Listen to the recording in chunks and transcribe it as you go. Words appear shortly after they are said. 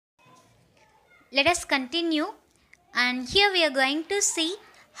Let us continue, and here we are going to see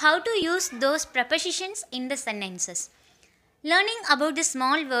how to use those prepositions in the sentences. Learning about the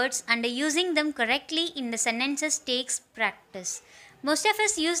small words and using them correctly in the sentences takes practice. Most of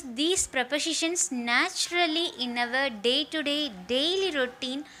us use these prepositions naturally in our day-to-day daily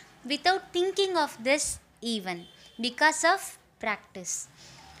routine without thinking of this even because of practice.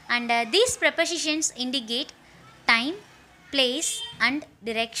 And these prepositions indicate time, place, and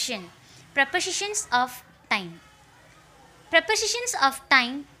direction. Prepositions of time. Prepositions of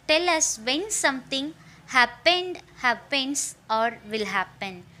time tell us when something happened, happens, or will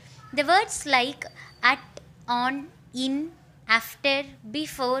happen. The words like at, on, in, after,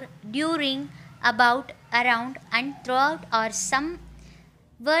 before, during, about, around, and throughout are some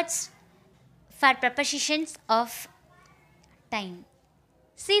words for prepositions of time.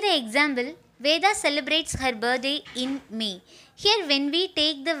 See the example. Veda celebrates her birthday in May. Here, when we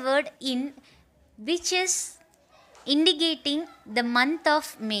take the word in, which is indicating the month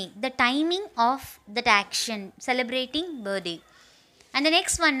of May, the timing of that action, celebrating birthday. And the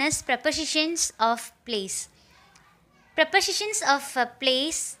next one is prepositions of place. Prepositions of a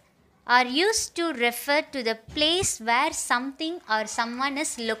place are used to refer to the place where something or someone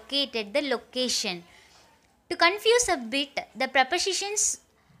is located, the location. To confuse a bit, the prepositions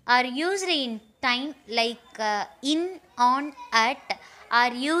are used in time like in, on, at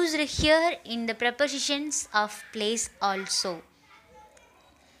are used here in the prepositions of place also.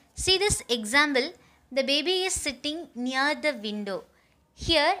 See this example. The baby is sitting near the window.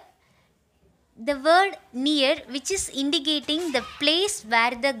 Here the word near, which is indicating the place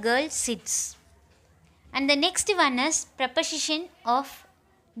where the girl sits. And the next one is preposition of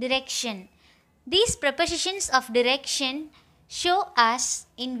direction. These prepositions of direction show us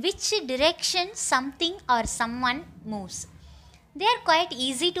in which direction something or someone moves. They are quite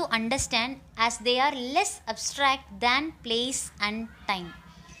easy to understand as they are less abstract than place and time.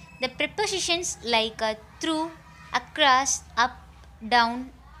 The prepositions like through, across, up,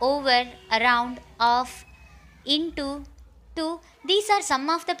 down, over, around, off, into, to, these are some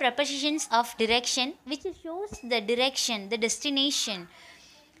of the prepositions of direction which shows the direction, the destination.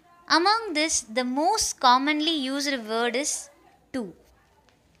 Among this, the most commonly used word is to.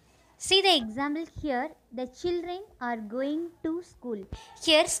 See the example here. The children are going to school.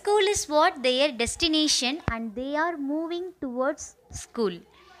 Here school is what their destination and they are moving towards school.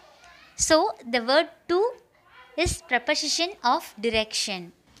 So the word to is preposition of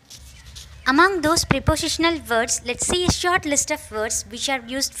direction. Among those prepositional words, let's see a short list of words which are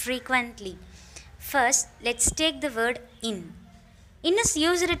used frequently. First, let's take the word in. In is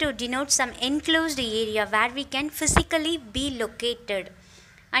used to denote some enclosed area where we can physically be located.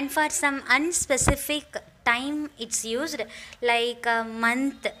 And for some unspecific time it's used like a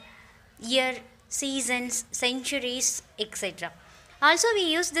month, year, seasons, centuries, etc. Also we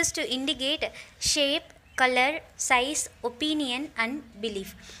use this to indicate shape, color, size, opinion and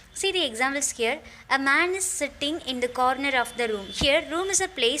belief. See the examples here. A man is sitting in the corner of the room. Here room is a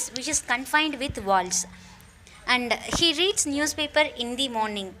place which is confined with walls. And he reads newspaper in the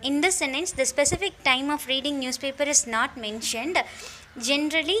morning. In this sentence, the specific time of reading newspaper is not mentioned.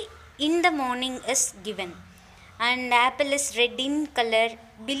 Generally, in the morning is given. And apple is red in color.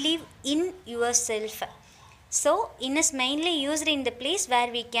 Believe in yourself. So, in is mainly used in the place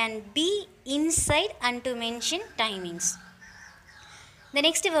where we can be inside and to mention timings. The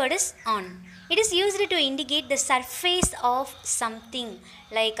next word is on. It is used to indicate the surface of something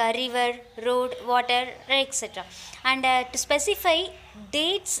like a river, road, water, etc. And to specify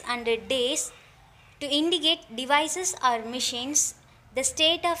dates and days, to indicate devices or machines, the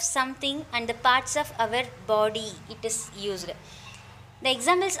state of something and the parts of our body it is used. The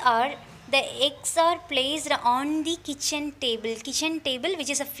examples are the eggs are placed on the kitchen table which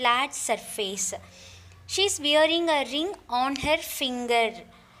is a flat surface. She is wearing a ring on her finger,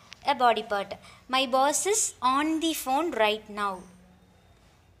 a body part. My boss is on the phone right now.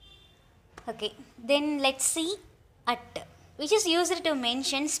 Okay, then let's see at, which is used to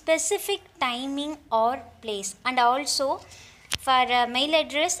mention specific timing or place. And also for mail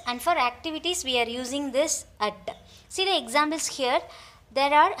address and for activities we are using this at. See the examples here.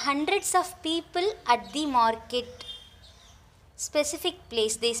 There are hundreds of people at the market. Specific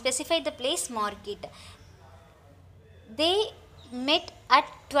place. They specify the place market. They met at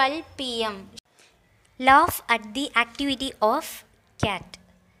 12 p.m. Laugh at the activity of cat.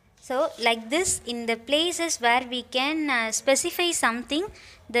 So like this, in the places where we can specify something,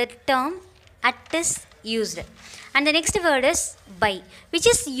 the term at is used. And the next word is by, which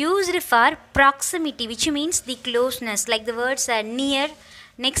is used for proximity, which means the closeness, like the words near,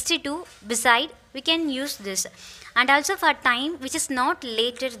 next to, beside, we can use this. And also for time, which is not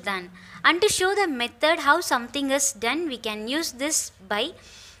later than. And to show the method how something is done, we can use this by.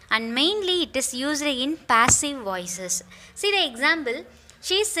 And mainly it is used in passive voices. See the example,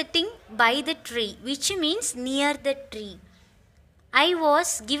 she is sitting by the tree, which means near the tree. I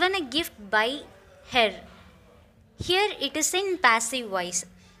was given a gift by her. Here it is in passive voice.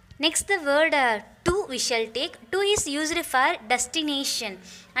 Next the word to we shall take. To is used for destination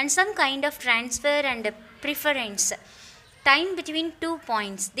and some kind of transfer and preference. Time between 2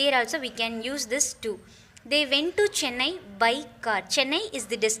 points. There also we can use this to. They went to Chennai by car. Chennai is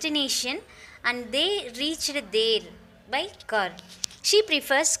the destination and they reached there by car. She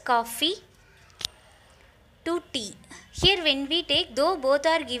prefers coffee to tea. Here when we take, though both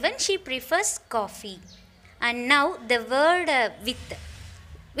are given, she prefers coffee. And now the word with,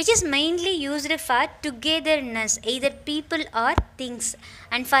 which is mainly used for togetherness, either people or things,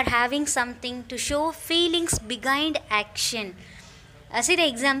 and for having something to show feelings behind action. See the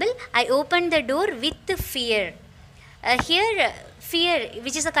example, I opened the door with fear. Here fear,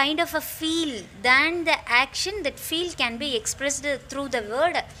 which is a kind of a feel, than the action, that feel can be expressed through the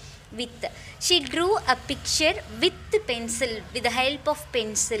word with. She drew a picture with pencil, with the help of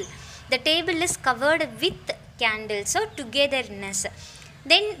pencil. The table is covered with candles, so togetherness.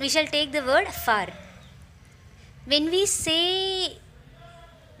 Then we shall take the word for. When we say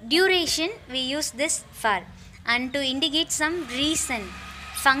duration, we use this for, and to indicate some reason,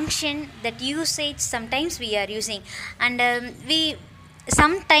 function, that usage sometimes we are using. And we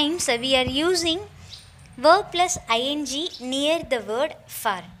sometimes we are using verb plus ing near the word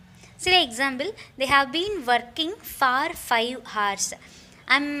for. See the example, they have been working for 5 hours.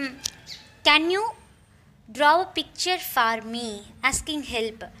 Can you draw a picture for me, asking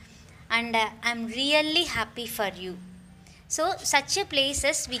help, and I'm really happy for you. So such a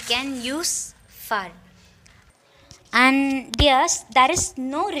places we can use for. And yes, there is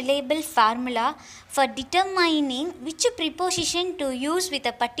no reliable formula for determining which preposition to use with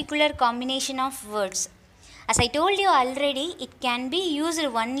a particular combination of words. As I told you already, it can be used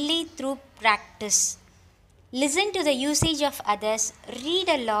only through practice. Listen to the usage of others, read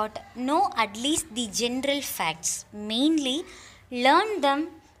a lot, know at least the general facts. Mainly, learn them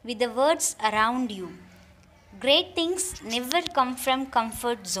with the words around you. Great things never come from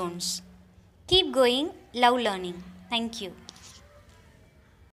comfort zones. Keep going, love learning. Thank you.